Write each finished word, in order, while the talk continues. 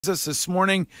us this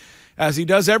morning, as he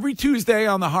does every Tuesday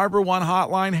on the Harbor One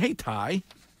Hotline. Hey, Ty.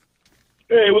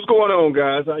 Hey, what's going on,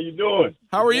 guys? How you doing?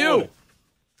 How are you?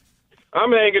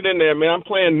 I'm hanging in there, man. I'm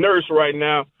playing nurse right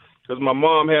now because my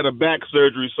mom had a back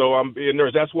surgery, so I'm being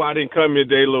nurse. That's why I didn't come here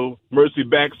today, little Mercy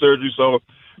back surgery. So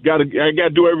I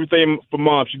gotta do everything for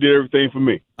mom. She did everything for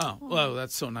me. Oh, well,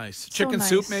 that's so nice. Chicken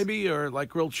soup, maybe, or like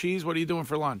grilled cheese. What are you doing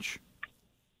for lunch?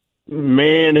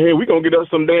 Man, hey, we gonna get us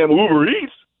some damn Uber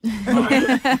Eats. I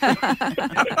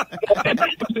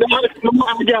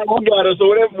got her. So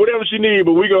whatever she needs,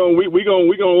 but we gonna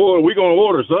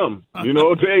order something. You know,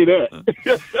 I'll tell you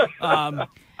that.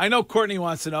 I know Courtney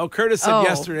wants to know. Curtis said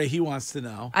yesterday he wants to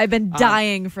know. I've been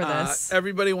dying for this.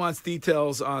 Everybody wants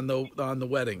details on the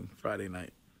wedding Friday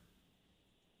night.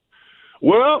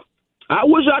 Well, I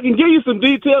wish I can give you some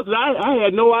details. I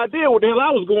had no idea what the hell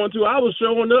I was going to. I was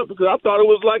showing up because I thought it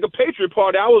was like a Patriot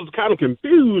party. I was kind of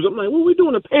confused. I'm like, what are we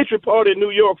doing a Patriot party in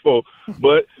New York for?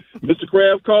 But Mr.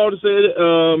 Kraft called and said,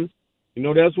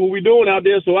 that's what we're doing out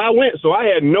there. So I went. So I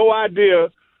had no idea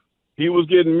he was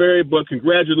getting married, but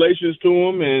congratulations to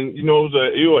him. And, it was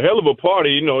a hell of a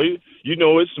party.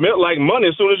 It smelled like money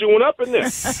as soon as you went up in there.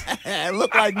 It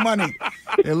looked like money.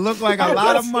 It looked like a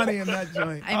lot of money in that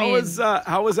joint.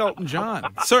 How was Elton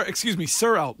John? Sir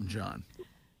Elton John.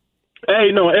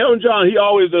 Hey, no, Elton John, he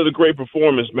always does a great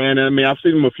performance, man. I mean, I've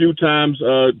seen him a few times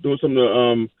doing some of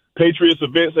the Patriots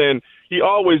events, and he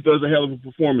always does a hell of a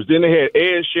performance. Then they had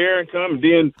Ed Sheeran come, and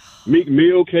then Meek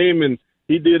Mill came, and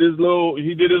he did his little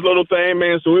thing,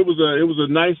 man. So it was a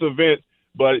nice event.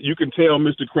 But you can tell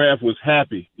Mr. Kraft was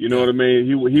happy. You know what I mean?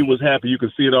 He was happy. You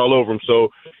could see it all over him. So,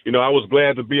 I was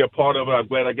glad to be a part of it. I'm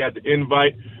glad I got the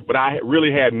invite. But I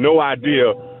really had no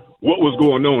idea what was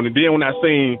going on. And then when I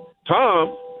seen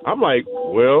Tom, I'm like,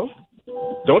 well,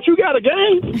 don't you got a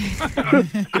game? He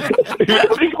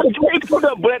got a game put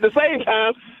up. But at the same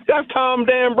time, that's Tom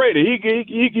Dan Brady.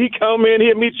 He come in,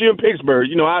 he'll meet you in Pittsburgh.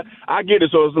 I get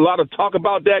it. So there's a lot of talk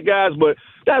about that, guys. But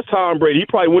that's Tom Brady. He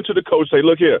probably went to the coach and say,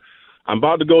 look here, I'm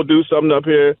about to go do something up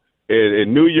here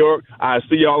in New York. I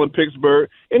see y'all in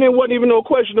Pittsburgh, and there wasn't even no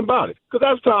question about it because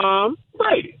that's Tom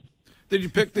Brady. Did you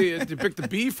pick the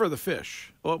beef or the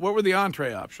fish? What were the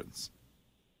entree options?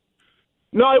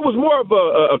 No, it was more of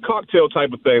a cocktail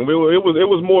type of thing. It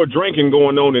was more drinking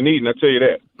going on than eating. I tell you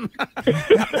that.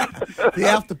 The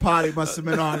after party must have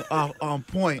been on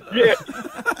point. Yeah,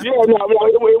 no,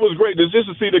 it was great just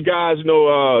to see the guys.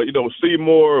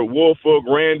 Seymour, Woolfolk,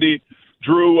 Randy,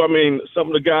 Drew, I mean, some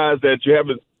of the guys that you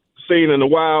haven't seen in a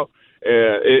while,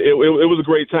 it was a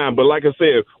great time. But like I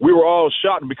said, we were all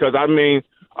shocked because, only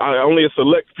a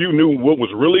select few knew what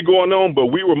was really going on, but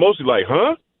we were mostly like,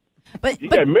 huh? But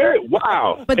got married?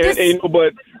 Wow. But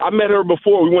but I met her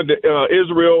before. We went to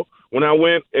Israel when I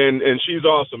went, and she's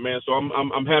awesome, man. So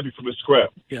I'm happy for Mr.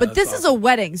 Kraft. Yeah, but this is a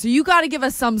wedding, so you got to give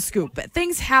us some scoop.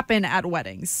 Things happen at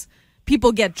weddings.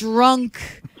 People get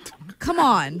drunk. Come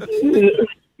on.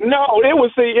 No, it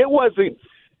wasn't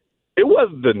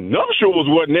the nuptials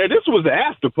wasn't there. This was the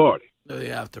after party. The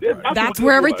after party. That's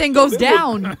where everything goes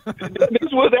down.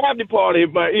 This was the after party,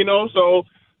 but so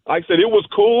like I said, it was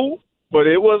cool, but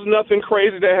it was nothing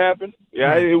crazy that happened.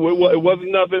 Yeah, it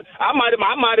wasn't nothing. I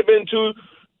might have been too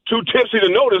tipsy to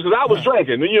notice because I was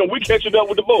drinking. And, we catching up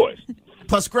with the boys.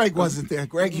 Plus, Greg wasn't there.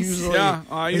 Greg usually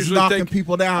is usually knocking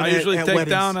people down. I usually at take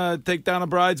weddings. down a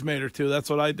bridesmaid or two. That's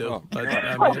what I do.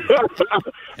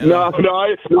 No,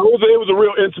 it was a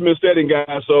real intimate setting,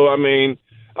 guys. So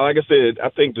like I said, I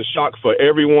think the shock for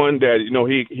everyone that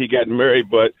he got married,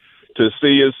 but to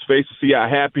see his face, to see how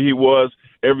happy he was,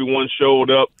 everyone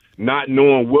showed up, not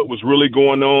knowing what was really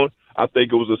going on. I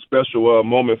think it was a special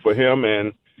moment for him,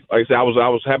 and like I said, I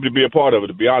was happy to be a part of it,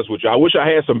 to be honest with you. I wish I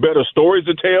had some better stories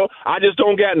to tell. I just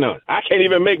don't got none. I can't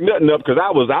even make nothing up because I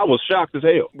was shocked as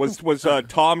hell. Was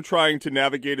Tom trying to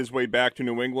navigate his way back to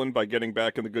New England by getting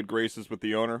back in the good graces with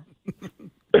the owner?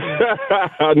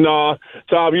 No,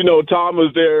 Tom, Tom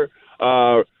was there,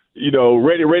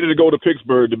 ready to go to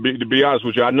Pittsburgh, to be honest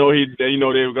with you. I know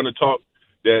they were going to talk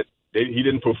that he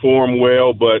didn't perform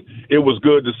well, but it was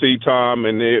good to see Tom,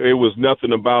 and it was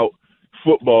nothing about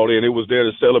football then. It was there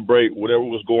to celebrate whatever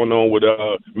was going on with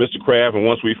Mr. Kraft, and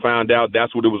once we found out,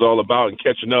 that's what it was all about, and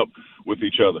catching up with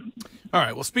each other. All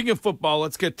right, well, speaking of football,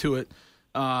 let's get to it.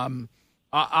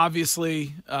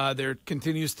 Obviously, there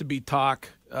continues to be talk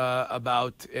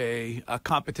about a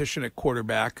competition at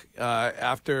quarterback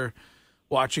after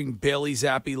watching Bailey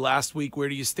Zappe last week. Where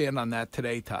do you stand on that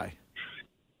today, Ty?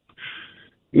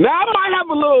 Now, I might have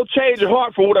a little change of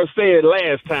heart from what I said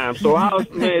last time. So I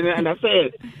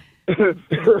said,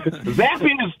 Zappe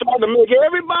is starting to make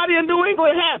everybody in New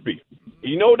England happy.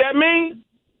 You know what that means?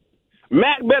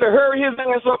 Mac better hurry his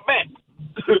ass up back.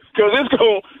 Because it's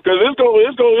a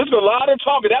lot of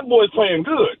talking. That boy's playing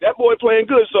good.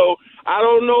 So I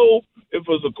don't know if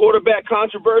it's a quarterback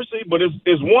controversy, but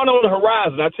it's one on the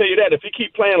horizon. I tell you that, if he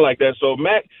keep playing like that. So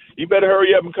Mac, you better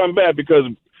hurry up and come back, because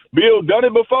Bill done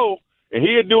it before and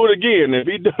he'll do it again. If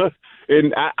he does,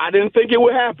 and I didn't think it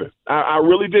would happen. I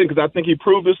really didn't, because I think he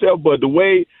proved himself. But the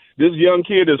way this young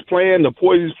kid is playing, the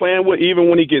poise he's playing with, even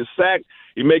when he gets sacked,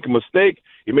 he make a mistake,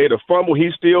 he made a fumble,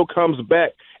 he still comes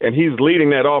back, and he's leading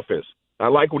that offense. I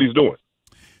like what he's doing.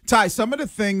 Ty, some of the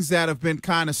things that have been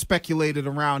kind of speculated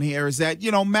around here is that,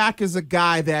 Mac is a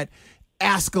guy that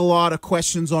asks a lot of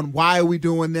questions on why are we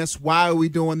doing this, why are we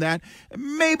doing that,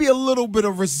 maybe a little bit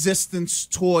of resistance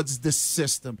towards the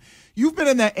system. You've been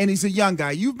in that, and he's a young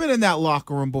guy. You've been in that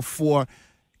locker room before.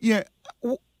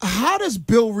 How does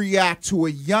Bill react to a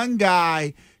young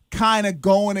guy kind of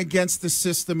going against the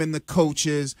system and the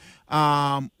coaches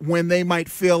when they might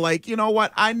feel like, you know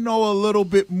what, I know a little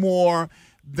bit more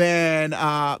than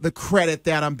the credit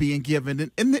that I'm being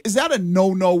given? And is that a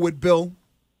no-no with Bill?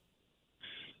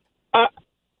 I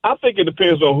think it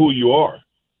depends on who you are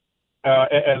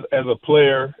as a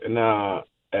player and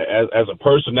as a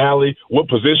personality, what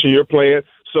position you're playing.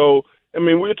 So, I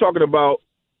mean, we're talking about,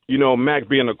 Mac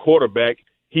being a quarterback.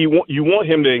 You want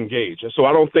him to engage. And so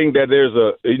I don't think that there's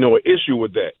an issue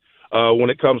with that when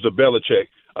it comes to Belichick.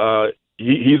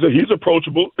 He's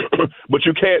approachable, but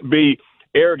you can't be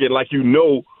arrogant like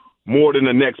more than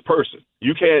the next person.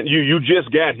 You can't. You just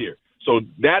got here, so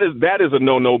that is a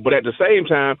no-no. But at the same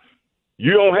time,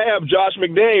 you don't have Josh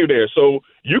McDaniel there, so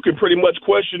you can pretty much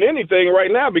question anything right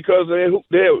now, because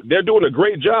they're doing a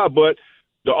great job. But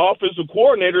the offensive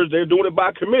coordinators, they're doing it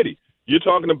by committee. You're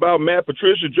talking about Matt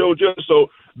Patricia, Joe Judge, so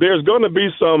there's going to be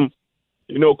some,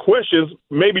 questions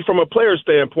maybe from a player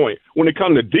standpoint. When it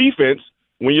comes to defense,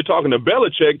 when you're talking to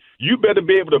Belichick, you better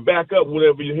be able to back up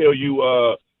whatever the hell you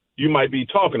might be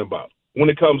talking about when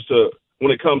it comes to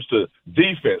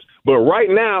defense. But right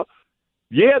now,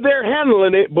 yeah, they're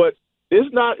handling it, but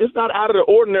it's not out of the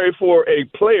ordinary for a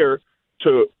player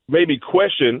to maybe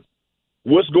question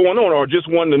what's going on or just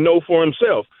wanting to know for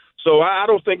himself. So I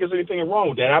don't think there's anything wrong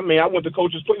with that. I mean, I went to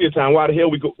coaches plenty of time. Why the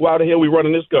hell we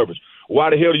running this coverage?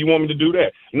 Why the hell do you want me to do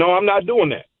that? No, I'm not doing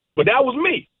that. But that was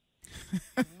me.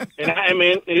 And I'm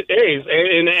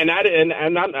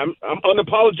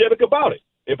unapologetic about it.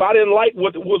 If I didn't like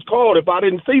what was called, if I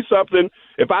didn't see something,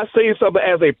 if I see something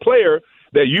as a player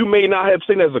that you may not have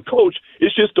seen as a coach,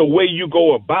 it's just the way you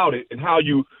go about it and how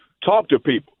you talk to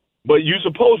people. But you're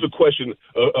supposed to question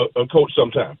a coach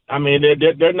sometimes. I mean,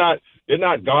 they're not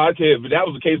gods. If that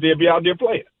was the case, they'd be out there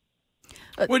playing.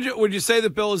 Would you say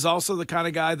that Bill is also the kind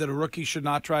of guy that a rookie should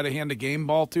not try to hand a game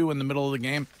ball to in the middle of the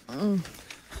game? Say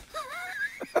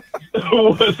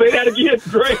that again,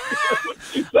 Greg.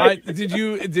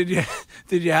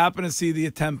 Did you happen to see the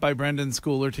attempt by Brendan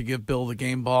Schooler to give Bill the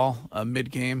game ball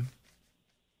mid-game?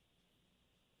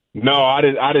 No, I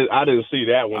didn't see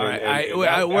that one. All right,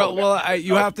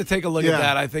 you have to take a look at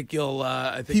that. I think you'll.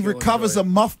 He recovers a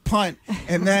muff punt,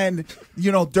 and then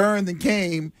during the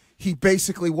game, he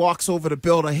basically walks over to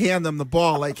Bill to hand them the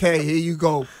ball, like, "Hey, here you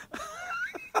go."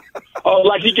 Oh,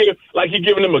 like he giving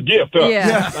him a gift, huh?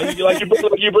 Yeah. like you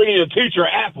bringing your teacher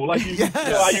an apple, like you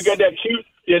how you got that cute.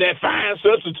 Yeah, that fine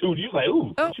substitute. You're like,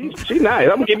 ooh, she's nice.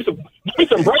 I'm going to give me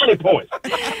some brownie points.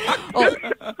 Well,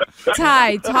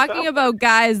 Ty, talking about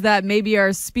guys that maybe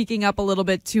are speaking up a little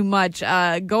bit too much,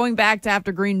 going back to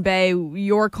after Green Bay,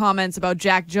 your comments about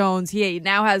Jack Jones, he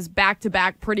now has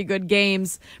back-to-back pretty good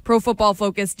games. Pro Football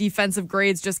Focus defensive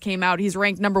grades just came out. He's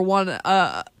ranked number 1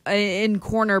 in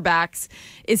cornerbacks.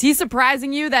 Is he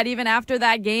surprising you that even after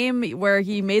that game where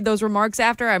he made those remarks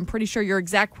after, I'm pretty sure your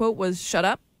exact quote was, "Shut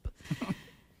up"?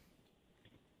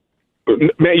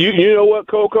 Man, you know what,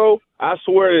 Coco? I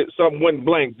swear that something went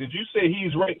blank. Did you say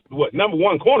he's ranked, number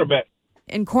 1 cornerback?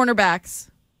 In cornerbacks.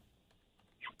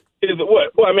 Is it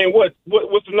what? Well, I mean, what's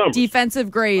the number?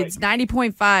 Defensive grades,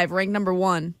 90.5, ranked number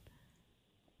 1.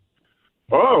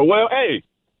 Oh, well, hey,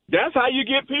 that's how you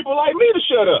get people like me to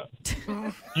shut up.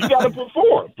 You got to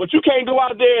perform. But you can't go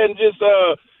out there and just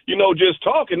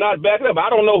talk and not back it up. I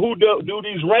don't know who do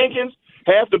these rankings.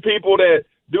 Half the people that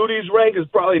do these rankings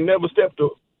probably never stepped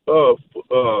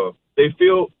they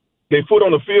foot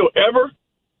on the field ever,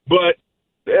 but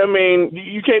I mean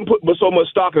you can't put so much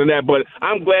stock in that. But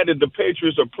I'm glad that the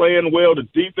Patriots are playing well, the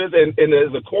defense, and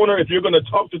as a corner, if you're going to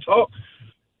talk the talk,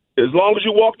 as long as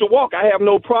you walk the walk, I have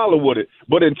no problem with it.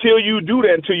 But until you do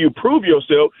that, until you prove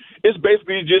yourself, it's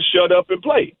basically just shut up and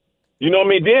play. You know what I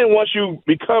mean? Then once you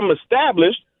become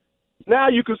established, now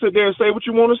you can sit there and say what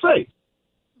you want to say.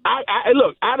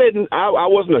 Look, I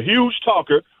wasn't a huge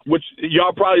talker, which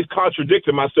y'all probably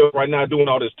contradicting myself right now doing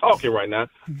all this talking right now.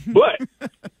 But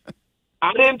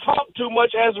I didn't talk too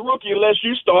much as a rookie unless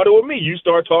you started with me. You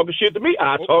start talking shit to me,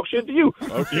 I talk shit to you.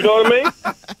 Okay. You know what I mean?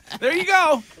 There you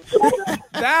go.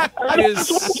 That is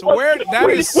swear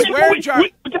jar.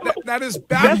 That is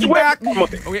back to back.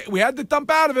 We had to dump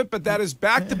out of it, but that is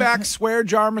back to back swear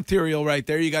jar material right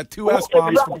there. You got 2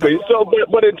 S-bombs. Exactly. So,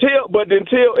 but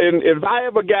until, and if I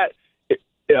ever got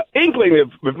inkling,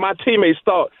 if my teammates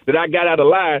thought that I got out of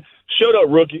line, shut up,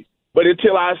 rookie. But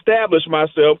until I establish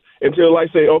myself, until I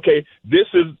say, okay, this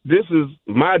is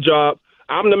my job.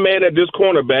 I'm the man at this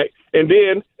cornerback. And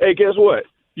then, hey, guess what?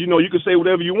 You know, you can say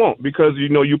whatever you want because, you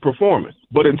know, you're performing.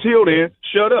 But until then,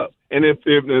 shut up. And if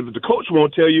the coach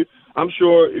won't tell you, I'm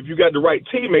sure if you got the right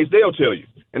teammates, they'll tell you.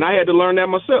 And I had to learn that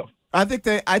myself. I think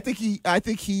he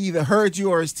either heard you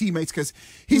or his teammates because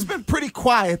he's been pretty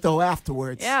quiet though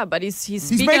afterwards. Yeah, but he's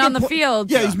speaking on the field.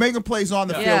 Yeah, he's making plays on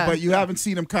the field, but you haven't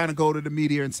seen him kind of go to the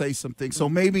media and say something. So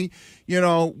maybe, you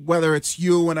know, whether it's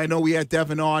you, and I know we had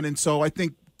Devin on, and so I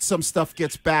think some stuff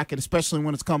gets back, and especially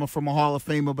when it's coming from a Hall of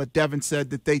Famer. But Devin said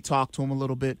that they talked to him a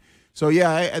little bit. So,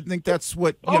 yeah, I think that's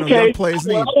what young players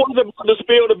need. I wanted to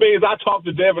spill the beans. I talked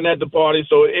to Devin at the party,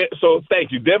 so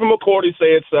thank you. Devin McCourty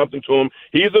said something to him.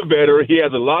 He's a veteran. He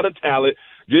has a lot of talent.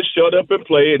 Just shut up and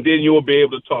play, and then you will be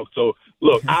able to talk. So,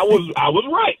 look, I was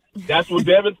right. That's what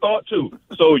Devin thought, too.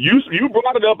 So you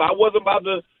brought it up. I wasn't about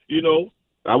to, you know,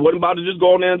 I wasn't about to just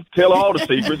go in there and tell all the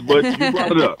secrets, but you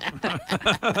brought it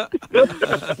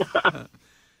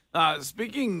up.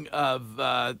 Speaking of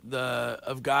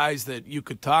guys that you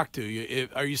could talk to,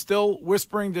 are you still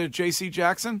whispering to J.C.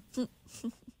 Jackson?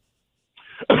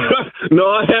 No,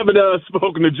 I haven't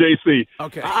spoken to J.C.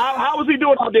 Okay. How is he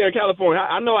doing out there in California?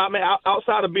 I know, I mean,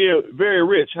 outside of being very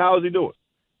rich, how is he doing?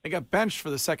 They got benched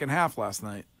for the second half last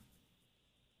night.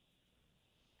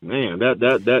 Man,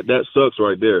 that sucks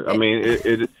right there. I mean,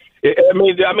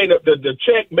 the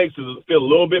check makes it feel a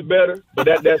little bit better, but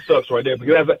that sucks right there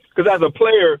because as a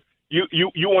player, you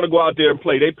want to go out there and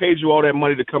play. They paid you all that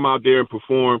money to come out there and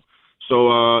perform,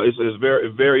 so it's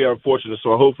very very unfortunate.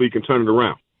 So hopefully you can turn it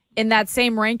around. In that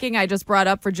same ranking I just brought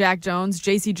up for Jack Jones,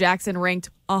 J.C. Jackson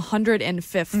ranked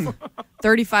 105th,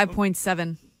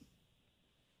 35.7.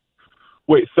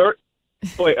 Wait,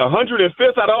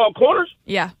 105th out of all corners?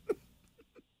 Yeah.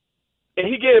 And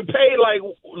he getting paid like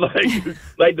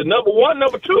the number one,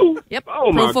 number two. Yep.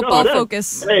 Oh Pro my Football God.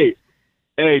 Focus. Hey,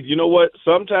 you know what?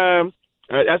 Sometimes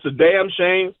that's a damn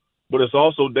shame, but it's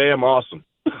also damn awesome.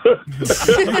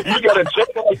 You got a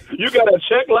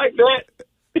check like that.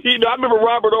 You know, I remember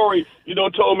Robert Ory, you know,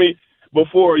 told me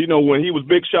before, you know, when he was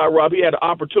Big Shot Rob, he had an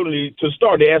opportunity to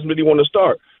start. They asked him if he wanted to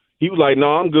start. He was like,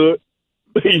 "No, I'm good."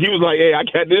 He was like, "Hey, I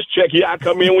got this check. Yeah, I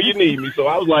come in when you need me." So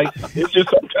I was like, "It's just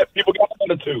sometimes people got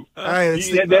attitude." All right,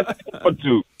 that's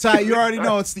attitude. Ty, you already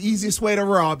know it's the easiest way to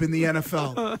rob in the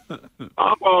NFL.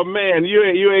 Oh man, you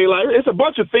ain't like. It's a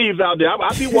bunch of thieves out there.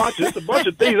 I be watching. It's a bunch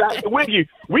of thieves.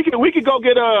 We could go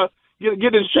get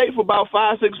in shape for about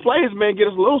 5-6 plays, man. Get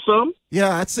us a little something.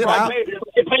 Yeah, that's it.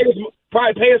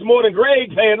 Probably pay us more than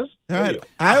Greg paying us. All right.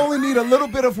 I only need a little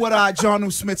bit of what John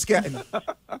Smith's getting.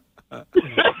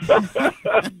 Just a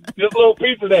little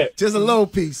piece of that. Just a little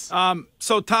piece.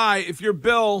 So, Ty, if you're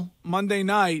Bill Monday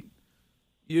night,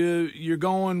 you're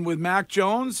going with Mac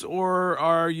Jones, or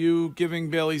are you giving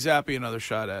Bailey Zappe another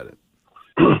shot at it?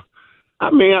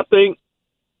 I mean, I think.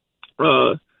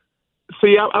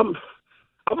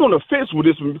 I'm on the fence with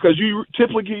this one because you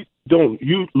typically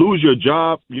you lose your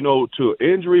job, you know, to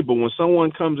injury. But when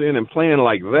someone comes in and playing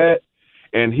like that,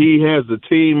 and he has the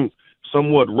team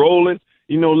somewhat rolling,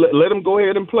 you know, let him go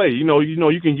ahead and play. You know,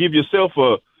 you can give yourself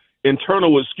a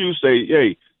internal excuse. Say,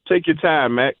 hey, take your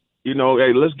time, Mac. You know,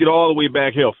 hey, let's get all the way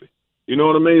back healthy. You know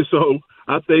what I mean? So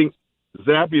I think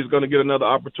Zappe is going to get another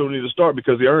opportunity to start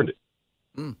because he earned it.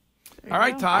 All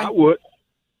right, Ty. I would.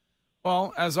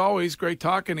 Well, as always, great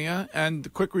talking to you. And a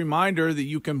quick reminder that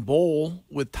you can bowl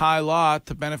with Ty Law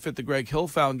to benefit the Greg Hill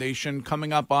Foundation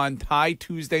coming up on Ty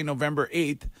Tuesday, November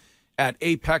 8th at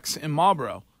Apex in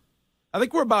Marlboro. I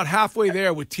think we're about halfway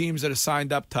there with teams that have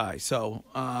signed up, Ty. So,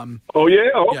 oh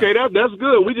yeah, okay, yeah. That's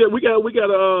good. We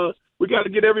got to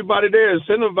get everybody there and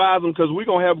incentivize them because we're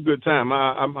gonna have a good time.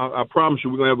 I promise you,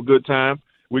 we're gonna have a good time.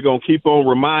 We're gonna keep on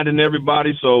reminding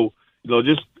everybody. So, you know,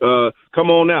 just come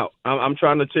on out. I'm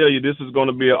trying to tell you, this is going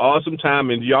to be an awesome time,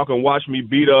 and y'all can watch me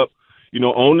beat up, you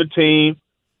know, on the team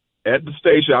at the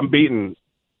station. I'm beating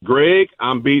Greg.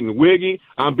 I'm beating Wiggy.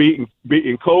 I'm beating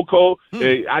Coco.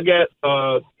 I got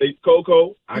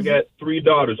Coco. I got 3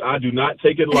 daughters. I do not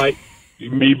take it light.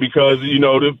 Me because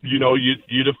you're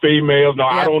the female. No,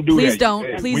 I don't do please that.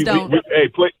 Don't. Please don't.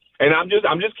 And I'm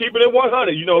just keeping it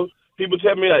 100. People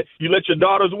tell me that you let your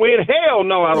daughters win. Hell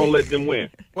no, I don't let them win.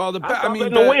 Well, the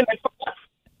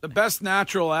best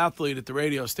natural athlete at the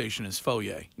radio station is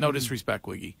Foye. No disrespect,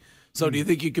 Wiggy. So do you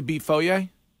think you could beat Foye?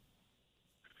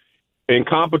 In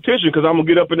competition, because I'm going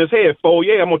to get up in his head. I'm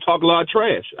going to talk a lot of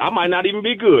trash. I might not even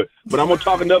be good, but I'm going to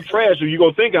talk enough trash so you're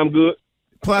going to think I'm good.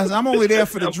 Plus, I'm only there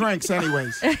for the drinks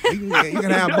anyways. You can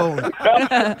have bowling.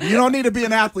 You don't need to be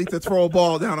an athlete to throw a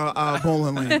ball down a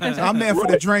bowling lane. So I'm there for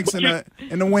the drinks and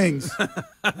the wings. But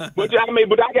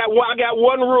I got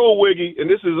one rule, Wiggy, and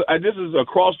this is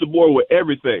across the board with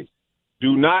everything.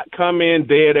 Do not come in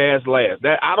dead ass last.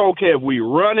 I don't care if we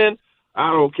running.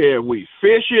 I don't care if we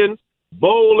fishing,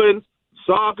 bowling,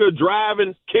 soccer,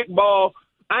 driving, kickball.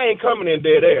 I ain't coming in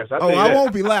dead ass. I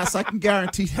won't be last. I can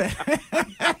guarantee that.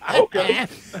 Okay.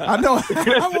 I know.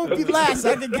 I won't be last.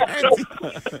 I can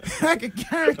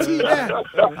guarantee that.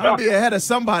 I'll be ahead of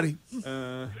somebody.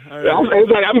 I'm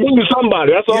beating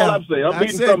somebody. That's all I'm saying. I'm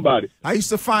beating somebody. I used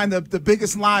to find the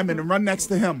biggest lineman and run next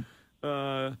to him.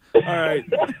 All right,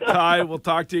 Ty, we'll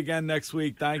talk to you again next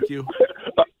week. Thank you.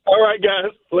 All right,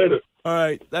 guys. Later. All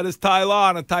right, that is Ty Law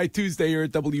on a Ty Tuesday here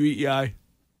at WEEI.